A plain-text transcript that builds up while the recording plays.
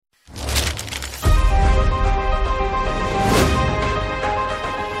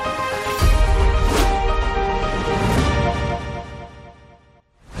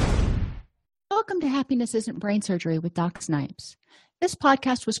Happiness Isn't Brain Surgery with Doc Snipes. This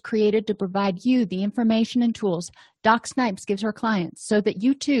podcast was created to provide you the information and tools Doc Snipes gives her clients so that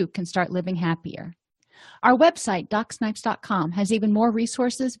you too can start living happier. Our website, DocSnipes.com, has even more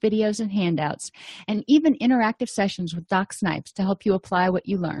resources, videos, and handouts, and even interactive sessions with Doc Snipes to help you apply what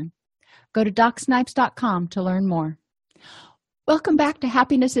you learn. Go to DocSnipes.com to learn more. Welcome back to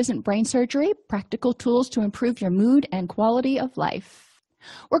Happiness Isn't Brain Surgery, practical tools to improve your mood and quality of life.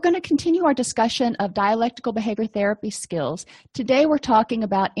 We're going to continue our discussion of dialectical behavior therapy skills. Today, we're talking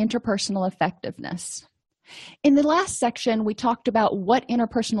about interpersonal effectiveness. In the last section, we talked about what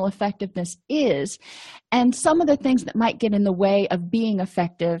interpersonal effectiveness is and some of the things that might get in the way of being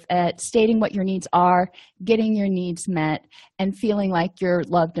effective at stating what your needs are, getting your needs met, and feeling like you're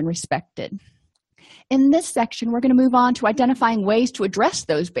loved and respected. In this section, we're going to move on to identifying ways to address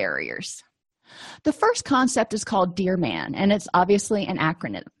those barriers. The first concept is called DEAR MAN, and it's obviously an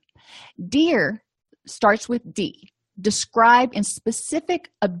acronym. DEAR starts with D. Describe in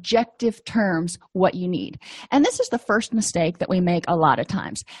specific, objective terms what you need. And this is the first mistake that we make a lot of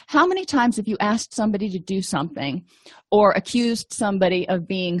times. How many times have you asked somebody to do something or accused somebody of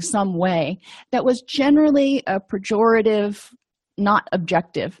being some way that was generally a pejorative, not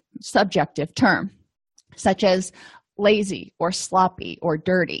objective, subjective term, such as lazy or sloppy or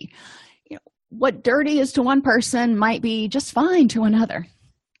dirty? What dirty is to one person might be just fine to another.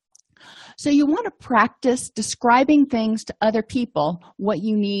 So you want to practice describing things to other people, what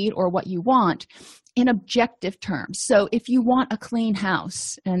you need or what you want, in objective terms. So if you want a clean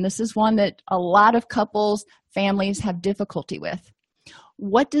house, and this is one that a lot of couples, families have difficulty with,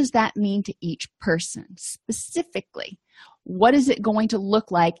 what does that mean to each person? Specifically, what is it going to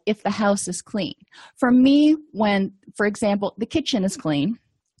look like if the house is clean? For me, when, for example, the kitchen is clean,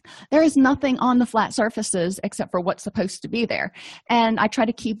 there is nothing on the flat surfaces except for what's supposed to be there. And I try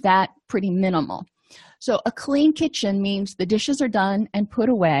to keep that pretty minimal. So a clean kitchen means the dishes are done and put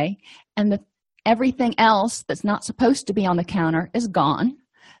away, and everything else that's not supposed to be on the counter is gone.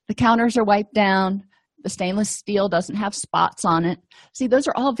 The counters are wiped down. The stainless steel doesn't have spots on it. See, those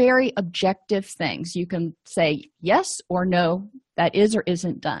are all very objective things. You can say yes or no, that is or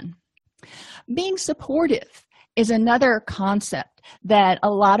isn't done. Being supportive is another concept that a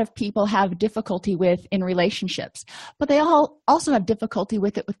lot of people have difficulty with in relationships, but they all also have difficulty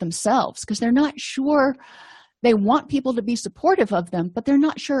with it with themselves because they're not sure. They want people to be supportive of them, but they're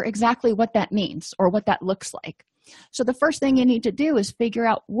not sure exactly what that means or what that looks like. So the first thing you need to do is figure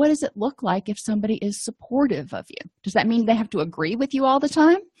out, what does it look like if somebody is supportive of you? Does that mean they have to agree with you all the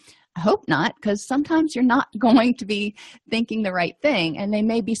time? I hope not, because sometimes you're not going to be thinking the right thing, and they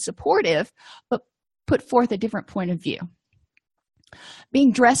may be supportive, but put forth a different point of view.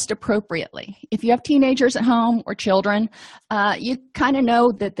 Being dressed appropriately. If you have teenagers at home or children, you kind of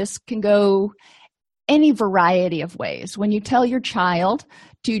know that this can go any variety of ways. When you tell your child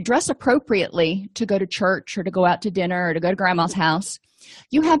to dress appropriately to go to church or to go out to dinner or to go to grandma's house,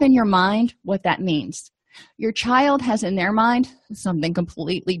 you have in your mind what that means. Your child has in their mind something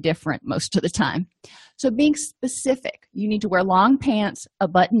completely different most of the time. So being specific, you need to wear long pants, a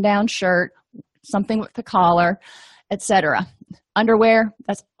button-down shirt, something with the collar, etc. Underwear,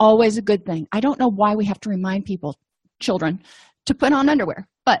 that's always a good thing. I don't know why we have to remind people, children, to put on underwear,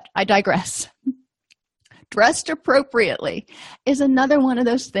 but I digress. Dressed appropriately is another one of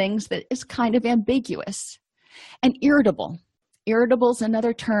those things that is kind of ambiguous. And irritable. Irritable is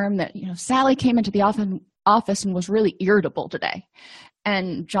another term that, Sally came into the office and was really irritable today.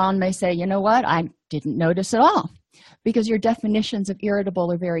 And John may say, you know what, I didn't notice at all, because your definitions of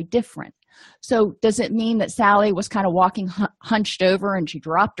irritable are very different. So does it mean that Sally was kind of walking hunched over and she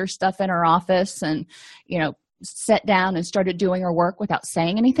dropped her stuff in her office and, sat down and started doing her work without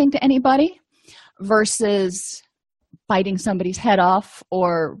saying anything to anybody, versus biting somebody's head off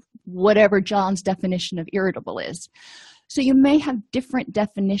or whatever John's definition of irritable is? So you may have different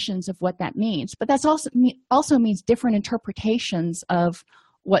definitions of what that means, but that's also means different interpretations of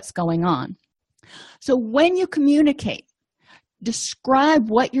what's going on. So when you communicate, describe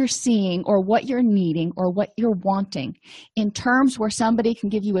what you're seeing or what you're needing or what you're wanting in terms where somebody can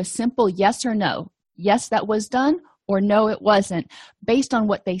give you a simple yes or no. Yes, that was done, or no, it wasn't, based on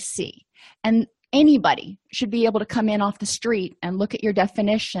what they see. And anybody should be able to come in off the street and look at your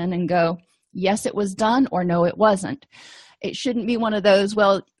definition and go, yes, it was done, or no, it wasn't. It shouldn't be one of those,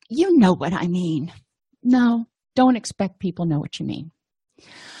 well, you know what I mean. No, don't expect people know what you mean.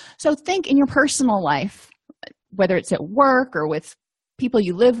 So think in your personal life, whether it's at work or with people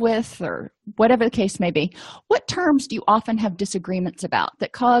you live with or whatever the case may be, what terms do you often have disagreements about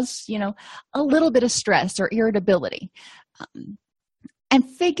that cause, a little bit of stress or irritability? And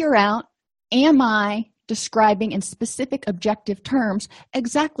figure out, am I describing in specific objective terms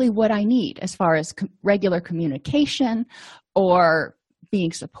exactly what I need as far as regular communication or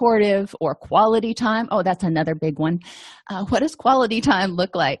being supportive or quality time. Oh, that's another big one. What does quality time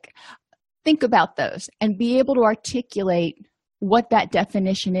look like? Think about those and be able to articulate what that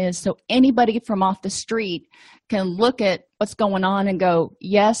definition is so anybody from off the street can look at what's going on and go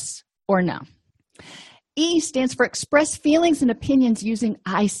yes or no. E stands for express feelings and opinions using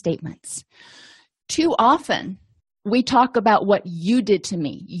I statements. Too often, we talk about what you did to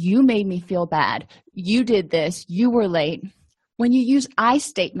me. You made me feel bad. You did this. You were late. When you use I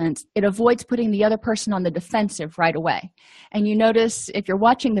statements, it avoids putting the other person on the defensive right away. And you notice if you're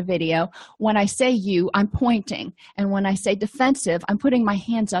watching the video, when I say you, I'm pointing. And when I say defensive, I'm putting my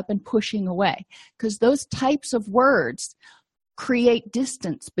hands up and pushing away. Because those types of words create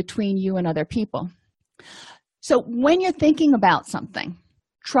distance between you and other people. So when you're thinking about something,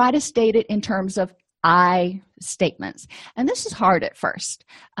 try to state it in terms of I statements. And this is hard at first.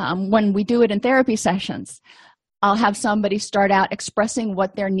 When we do it in therapy sessions, I'll have somebody start out expressing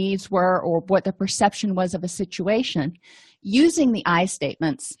what their needs were or what the perception was of a situation using the I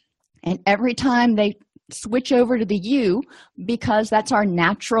statements. And every time they switch over to the you, because that's our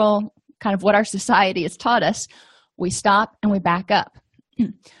natural, kind of what our society has taught us, we stop and we back up.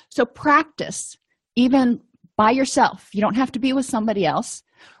 So practice, even by yourself. You don't have to be with somebody else.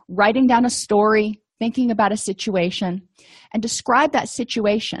 Writing down a story, thinking about a situation, and describe that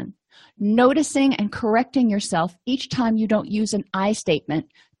situation, noticing and correcting yourself each time you don't use an I statement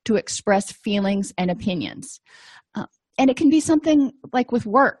to express feelings and opinions. And it can be something like with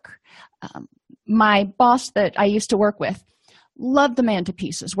work. My boss that I used to work with, loved the man to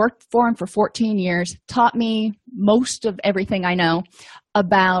pieces, worked for him for 14 years, taught me most of everything I know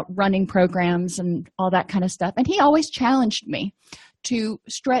about running programs and all that kind of stuff. And he always challenged me to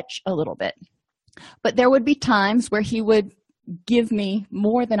stretch a little bit. But there would be times where he would give me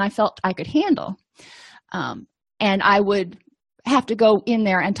more than I felt I could handle. And I would have to go in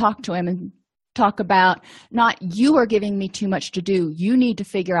there and talk to him and talk about not you are giving me too much to do. You need to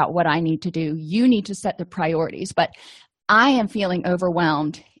figure out what I need to do. You need to set the priorities. But I am feeling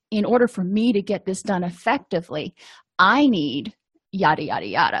overwhelmed. In order for me to get this done effectively, I need yada, yada,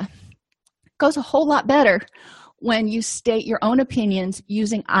 yada. It goes a whole lot better when you state your own opinions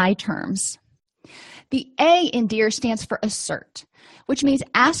using I terms. The A in DEAR stands for assert, which means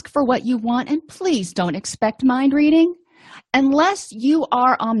ask for what you want and please don't expect mind reading. Unless you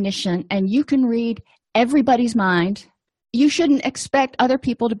are omniscient and you can read everybody's mind, you shouldn't expect other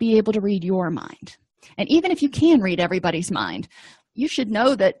people to be able to read your mind. And even if you can read everybody's mind, you should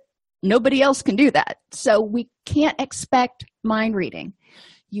know that nobody else can do that. So we can't expect mind reading.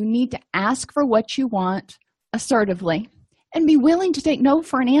 You need to ask for what you want assertively and be willing to take no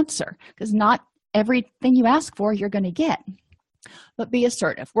for an answer, because not everything you ask for you're going to get. But be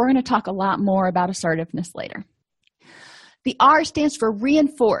assertive. We're going to talk a lot more about assertiveness later. The R stands for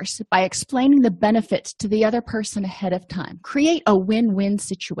reinforce by explaining the benefits to the other person ahead of time. Create a win-win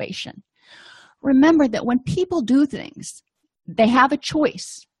situation. Remember that when people do things, they have a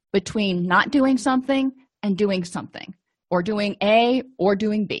choice between not doing something and doing something, or doing A or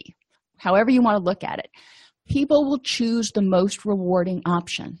doing B, however you want to look at it. People will choose the most rewarding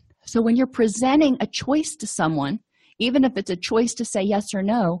option. So when you're presenting a choice to someone, even if it's a choice to say yes or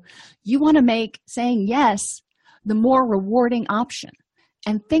no, you want to make saying yes the more rewarding option.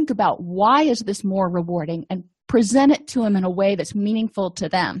 And think about, why is this more rewarding? And present it to them in a way that's meaningful to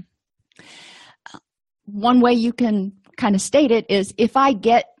them. One way you can kind of state it is, if I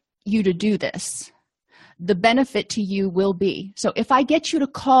get you to do this, the benefit to you will be. So if I get you to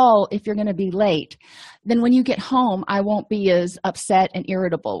call if you're going to be late, then when you get home, I won't be as upset and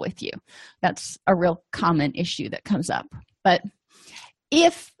irritable with you. That's a real common issue that comes up. But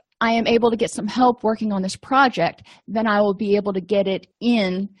if I am able to get some help working on this project, then I will be able to get it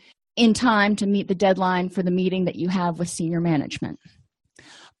in time to meet the deadline for the meeting that you have with senior management.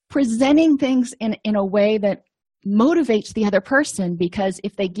 Presenting things in a way that motivates the other person, because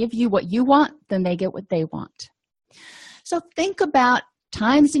if they give you what you want, then they get what they want. So think about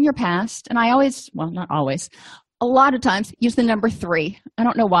times in your past, and I always, well, not always, a lot of times use the number 3. I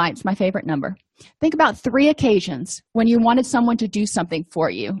don't know why, it's my favorite number. Think about 3 occasions when you wanted someone to do something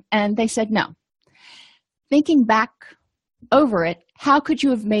for you and they said no. Thinking back over it, how could you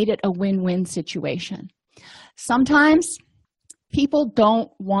have made it a win-win situation? Sometimes people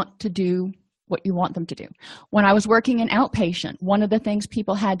don't want to do what you want them to do. When I was working in outpatient, one of the things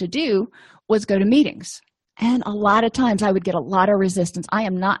people had to do was go to meetings. And a lot of times I would get a lot of resistance. I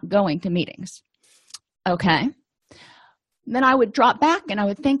am not going to meetings. Okay. Then I would drop back and I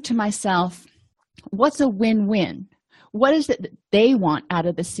would think to myself, What's a win-win? What is it that they want out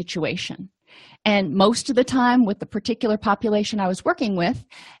of this situation? And most of the time, with the particular population I was working with,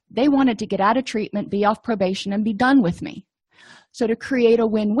 they wanted to get out of treatment, be off probation, and be done with me. So to create a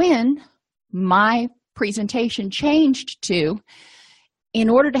win-win, my presentation changed to, in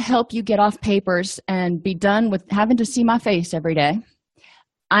order to help you get off papers and be done with having to see my face every day,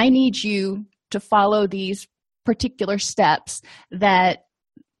 I need you to follow these particular steps that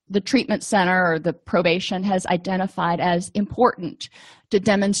the treatment center or the probation has identified as important to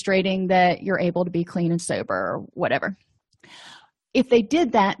demonstrating that you're able to be clean and sober or whatever. If they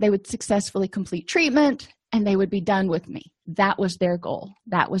did that, they would successfully complete treatment and they would be done with me. That was their goal.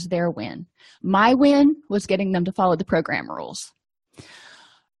 That was their win. My win was getting them to follow the program rules.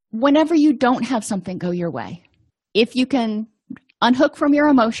 Whenever you don't have something go your way, if you can unhook from your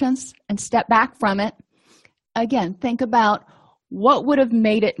emotions and step back from it, again, think about what would have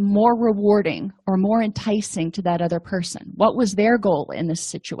made it more rewarding or more enticing to that other person. What was their goal in this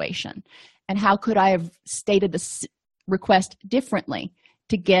situation? And how could I have stated this request differently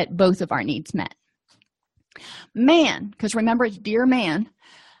to get both of our needs met? Man, because remember, it's dear man.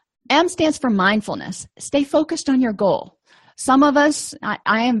 M stands for mindfulness. Stay focused on your goal. Some of us, I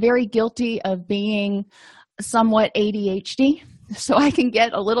am very guilty of being somewhat ADHD, so I can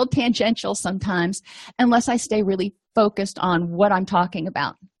get a little tangential sometimes unless I stay really focused on what I'm talking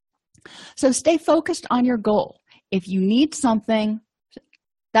about. So stay focused on your goal. If you need something,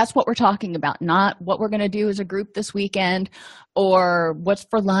 that's what we're talking about, not what we're going to do as a group this weekend or what's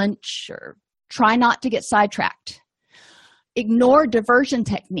for lunch, or try not to get sidetracked. Ignore diversion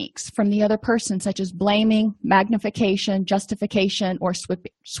techniques from the other person, such as blaming, magnification, justification, or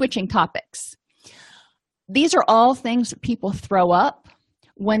switching topics. These are all things that people throw up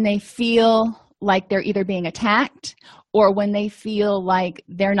when they feel like they're either being attacked or when they feel like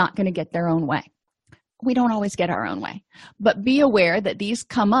they're not going to get their own way. We don't always get our own way, but be aware that these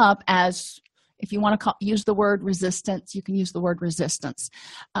come up as, if you want to use the word resistance, you can use the word resistance.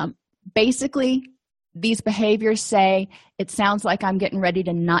 Basically, these behaviors say, it sounds like I'm getting ready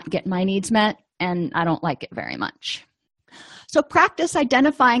to not get my needs met, and I don't like it very much. So practice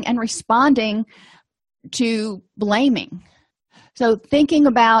identifying and responding to blaming. So thinking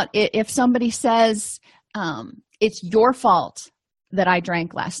about it, if somebody says, it's your fault that I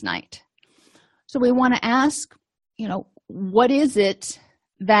drank last night. So we want to ask, what is it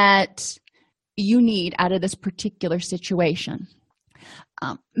that you need out of this particular situation?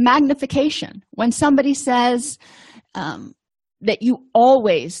 Magnification. When somebody says that you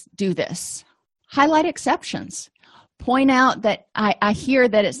always do this, highlight exceptions. Point out that I hear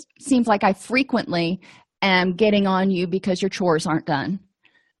that it seems like I frequently am getting on you because your chores aren't done.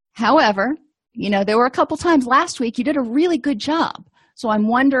 However, there were a couple times last week you did a really good job. So I'm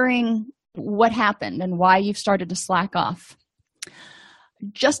wondering what happened and why you've started to slack off.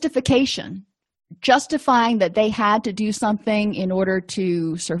 Justification. Justifying that they had to do something in order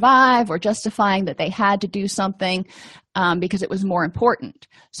to survive, or justifying that they had to do something because it was more important.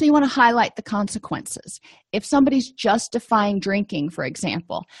 So you want to highlight the consequences. If somebody's justifying drinking, for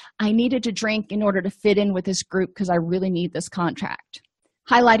example, I needed to drink in order to fit in with this group because I really need this contract.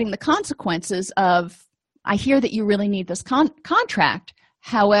 Highlighting the consequences of, I hear that you really need this contract,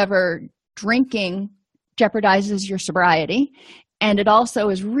 however, drinking jeopardizes your sobriety, and it also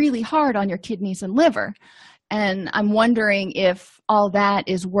is really hard on your kidneys and liver. And I'm wondering if all that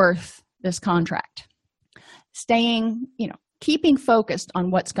is worth this contract. Keeping focused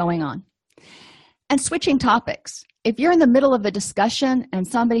on what's going on. And switching topics. If you're in the middle of a discussion and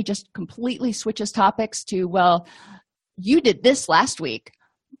somebody just completely switches topics to, well, you did this last week.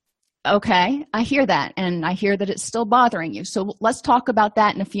 Okay, I hear that, and I hear that it's still bothering you. So let's talk about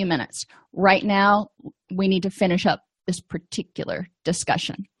that in a few minutes. Right now, we need to finish up this particular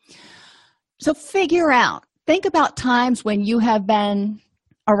discussion. So think about times when you have been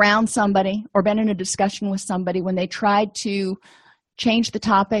around somebody or been in a discussion with somebody when they tried to change the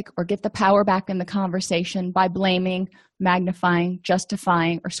topic or get the power back in the conversation by blaming, magnifying,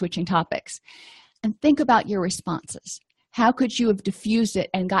 justifying, or switching topics. And think about your responses. How could you have diffused it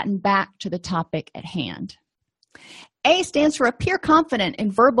and gotten back to the topic at hand? A stands for appear confident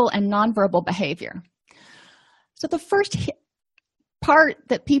in verbal and nonverbal behavior. So the first part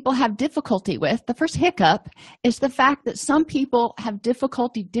that people have difficulty with, the first hiccup, is the fact that some people have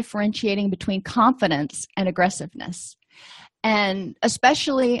difficulty differentiating between confidence and aggressiveness. And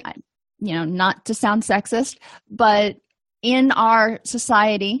especially, not to sound sexist, but in our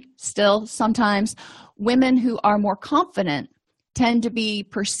society, still sometimes women who are more confident tend to be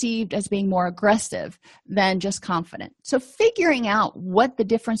perceived as being more aggressive than just confident. So figuring out what the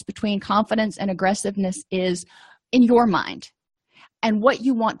difference between confidence and aggressiveness is in your mind and what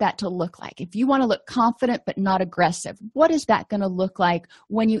you want that to look like. If you want to look confident but not aggressive, what is that going to look like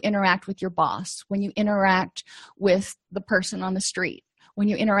when you interact with your boss, when you interact with the person on the street, when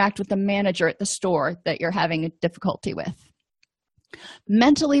you interact with the manager at the store that you're having a difficulty with?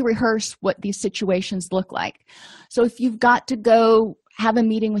 Mentally rehearse what these situations look like. So if you've got to go have a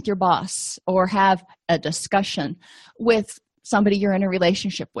meeting with your boss or have a discussion with somebody you're in a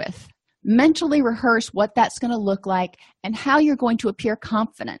relationship with, mentally rehearse what that's going to look like and how you're going to appear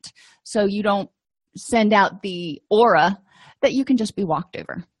confident so you don't send out the aura that you can just be walked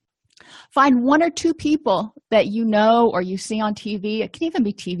over. Find one or two people that you know or you see on TV. It can even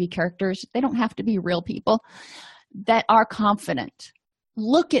be TV characters. They don't have to be real people that are confident.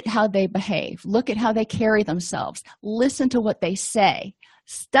 Look at how they behave. Look at how they carry themselves. Listen to what they say.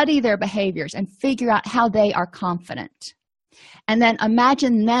 Study their behaviors and figure out how they are confident. And then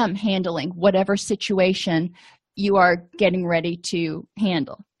imagine them handling whatever situation you are getting ready to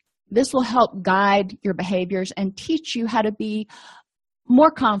handle. This will help guide your behaviors and teach you how to be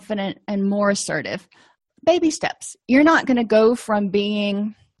more confident and more assertive. Baby steps. You're not going to go from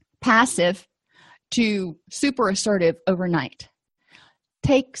being passive to super assertive overnight.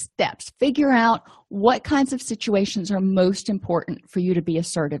 Take steps. Figure out what kinds of situations are most important for you to be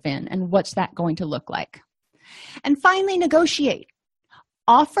assertive in and what's that going to look like. And finally, negotiate.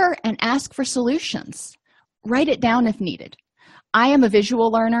 Offer and ask for solutions. Write it down if needed. I am a visual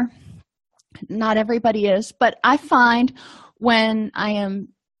learner. Not everybody is, but I find when I am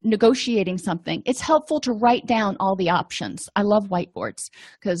negotiating something, it's helpful to write down all the options. I love whiteboards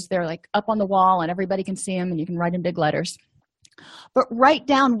because they're like up on the wall and everybody can see them and you can write in big letters. But write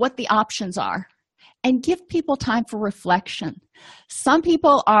down what the options are and give people time for reflection. Some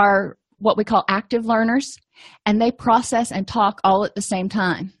people are what we call active learners, and they process and talk all at the same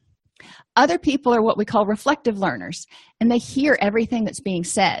time. Other people are what we call reflective learners, and they hear everything that's being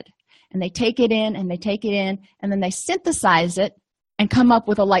said, and they take it in, and they take it in, and then they synthesize it and come up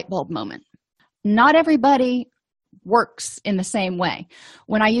with a light bulb moment. Not everybody works in the same way.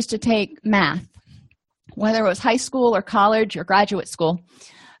 When I used to take math, whether it was high school or college or graduate school,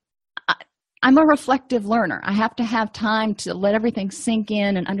 I'm a reflective learner. I have to have time to let everything sink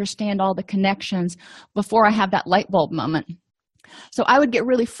in and understand all the connections before I have that light bulb moment. So I would get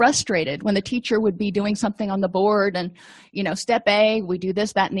really frustrated when the teacher would be doing something on the board and, step A, we do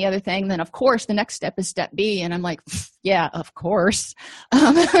this, that, and the other thing. Then, of course, the next step is step B. And I'm like, yeah, of course.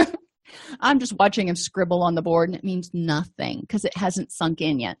 I'm just watching him scribble on the board, and it means nothing because it hasn't sunk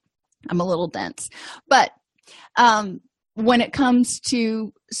in yet. I'm a little dense. But when it comes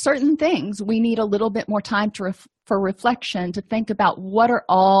to certain things, we need a little bit more time for reflection to think about what are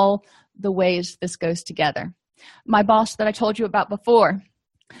all the ways this goes together. My boss that I told you about before,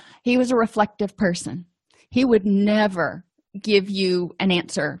 he was a reflective person. He would never give you an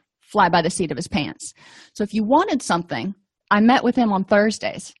answer fly by the seat of his pants. So if you wanted something, I met with him on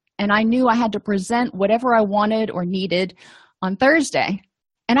Thursdays, and I knew I had to present whatever I wanted or needed on Thursday,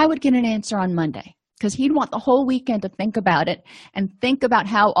 and I would get an answer on Monday because he'd want the whole weekend to think about it and think about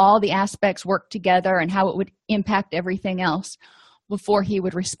how all the aspects work together and how it would impact everything else before he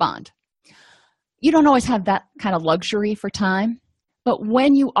would respond. You don't always have that kind of luxury for time, but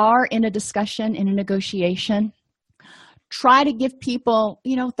when you are in a discussion, in a negotiation, try to give people,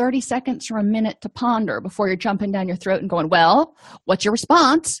 30 seconds or a minute to ponder before you're jumping down your throat and going, well, what's your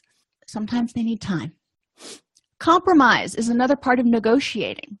response? Sometimes they need time. Compromise is another part of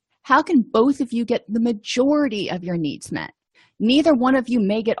negotiating. How can both of you get the majority of your needs met? Neither one of you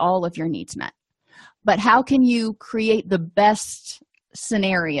may get all of your needs met, but how can you create the best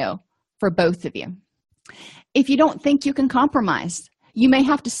scenario for both of you? If you don't think you can compromise, you may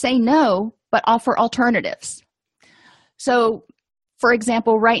have to say no, but offer alternatives. So, for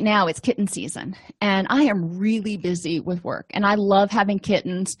example, right now it's kitten season, and I am really busy with work, and I love having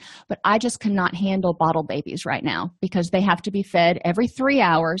kittens, but I just cannot handle bottle babies right now because they have to be fed every 3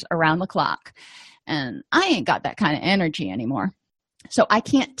 hours around the clock, and I ain't got that kind of energy anymore. So I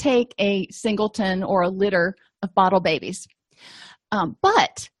can't take a singleton or a litter of bottle babies,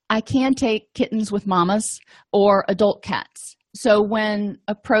 but I can take kittens with mamas or adult cats. So when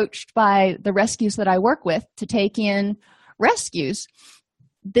approached by the rescues that I work with to take in rescues,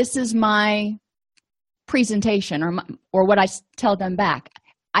 this is my presentation or what I tell them back.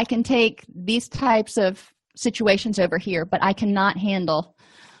 I can take these types of situations over here, but I cannot handle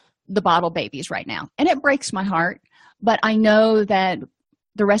the bottle babies right now. And it breaks my heart, but I know that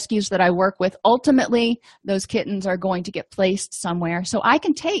the rescues that I work with, ultimately, those kittens are going to get placed somewhere. So I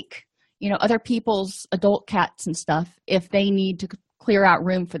can take, other people's adult cats and stuff if they need to clear out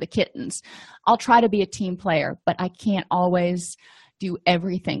room for the kittens. I'll try to be a team player, but I can't always do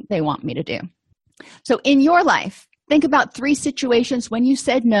everything they want me to do. So in your life, think about 3 situations when you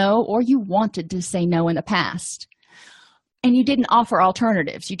said no or you wanted to say no in the past, and you didn't offer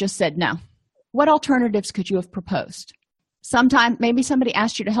alternatives. You just said no. What alternatives could you have proposed? Sometime, maybe somebody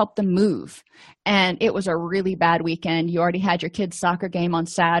asked you to help them move, and it was a really bad weekend. You already had your kid's soccer game on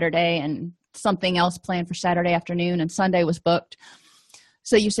Saturday and something else planned for Saturday afternoon, and Sunday was booked.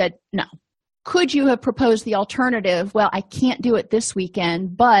 So you said no. Could you have proposed the alternative? Well, I can't do it this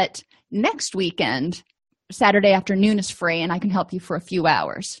weekend, but next weekend, Saturday afternoon is free, and I can help you for a few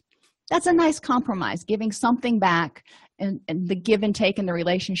hours. That's a nice compromise, giving something back, and the give and take in the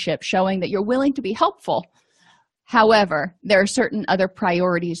relationship, showing that you're willing to be helpful. However, there are certain other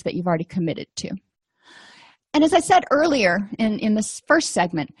priorities that you've already committed to. And as I said earlier in this first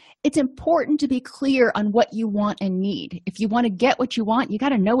segment, it's important to be clear on what you want and need. If you want to get what you want, you got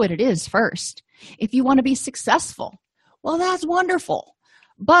to know what it is first. If you want to be successful, well, that's wonderful.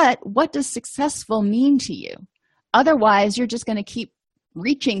 But what does successful mean to you? Otherwise, you're just going to keep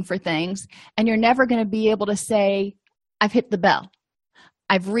reaching for things, and you're never going to be able to say, I've hit the bell.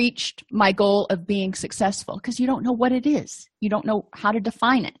 I've reached my goal of being successful, because you don't know what it is. You don't know how to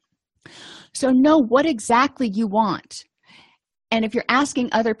define it. So know what exactly you want. And if you're asking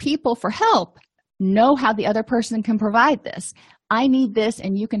other people for help, know how the other person can provide this. I need this,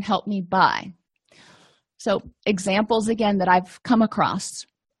 and you can help me by. So examples, again, that I've come across.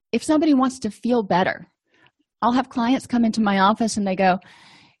 If somebody wants to feel better, I'll have clients come into my office and they go,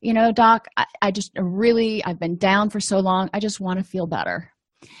 Doc, I've been down for so long. I just want to feel better.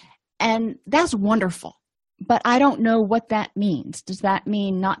 And that's wonderful, but I don't know what that means. Does that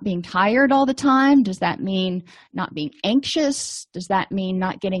mean not being tired all the time? Does that mean not being anxious? Does that mean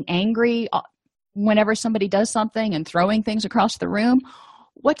not getting angry whenever somebody does something and throwing things across the room?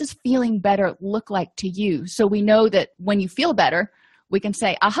 What does feeling better look like to you? So we know that when you feel better, we can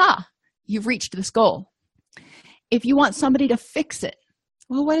say, aha, you've reached this goal. If you want somebody to fix it,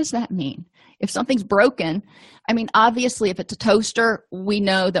 well, what does that mean? If something's broken, obviously, if it's a toaster, we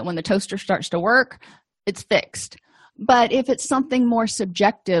know that when the toaster starts to work, it's fixed. But if it's something more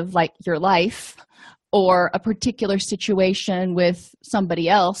subjective, like your life or a particular situation with somebody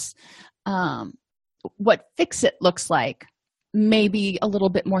else, what fix it looks like may be a little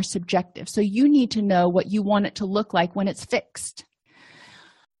bit more subjective. So you need to know what you want it to look like when it's fixed.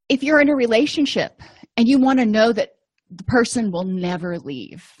 If you're in a relationship and you want to know that the person will never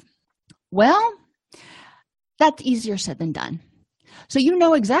leave, well, that's easier said than done. So you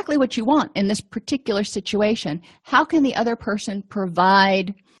know exactly what you want in this particular situation. How can the other person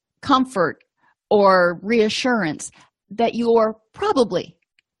provide comfort or reassurance that you're probably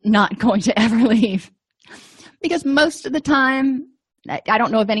not going to ever leave? Because most of the time, I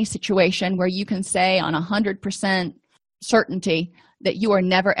don't know of any situation where you can say on 100% certainty that you are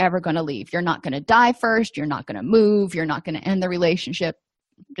never, ever going to leave. You're not going to die first. You're not going to move. You're not going to end the relationship.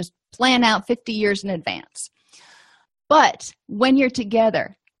 Just plan out 50 years in advance. But when you're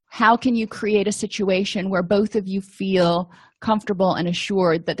together, how can you create a situation where both of you feel comfortable and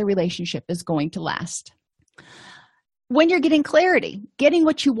assured that the relationship is going to last? When you're getting clarity, getting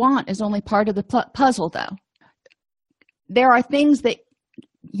what you want is only part of the puzzle, though. There are things that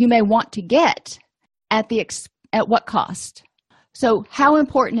you may want to get at what cost? So how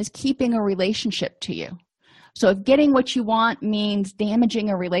important is keeping a relationship to you? So if getting what you want means damaging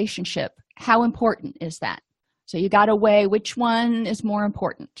a relationship, how important is that? So you got to weigh which one is more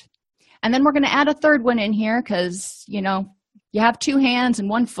important. And then we're going to add a third one in here because, you have 2 hands and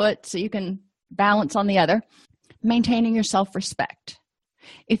 1 foot, so you can balance on the other. Maintaining your self-respect.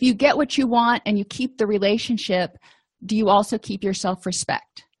 If you get what you want and you keep the relationship, do you also keep your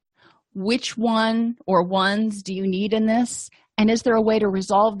self-respect? Which one or ones do you need in this? And is there a way to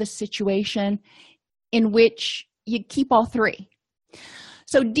resolve this situation in which you keep all 3?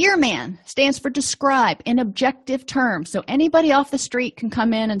 So Dear Man stands for describe in objective terms. So anybody off the street can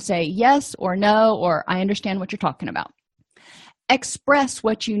come in and say yes or no, or I understand what you're talking about. Express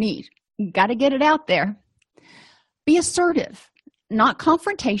what you need. You got to get it out there. Be assertive, not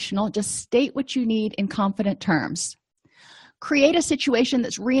confrontational. Just state what you need in confident terms. Create a situation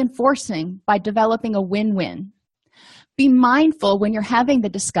that's reinforcing by developing a win-win. Be mindful when you're having the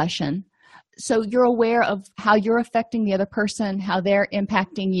discussion so you're aware of how you're affecting the other person, how they're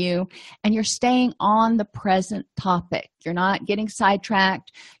impacting you, and you're staying on the present topic. You're not getting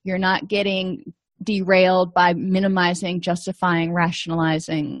sidetracked. You're not getting derailed by minimizing, justifying,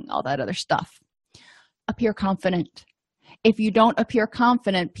 rationalizing, all that other stuff. Appear confident. If you don't appear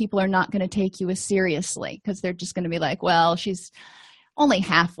confident, people are not going to take you as seriously because they're just going to be like, well, she's only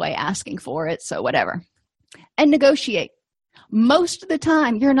halfway asking for it, so whatever. And negotiate. Most of the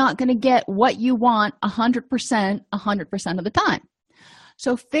time, you're not going to get what you want 100% of the time.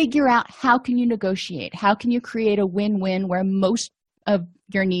 So figure out, how can you negotiate? How can you create a win-win where most of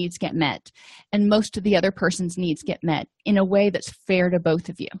your needs get met and most of the other person's needs get met in a way that's fair to both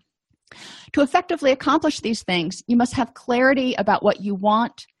of you? To effectively accomplish these things, you must have clarity about what you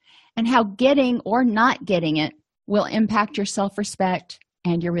want and how getting or not getting it will impact your self-respect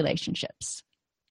and your relationships.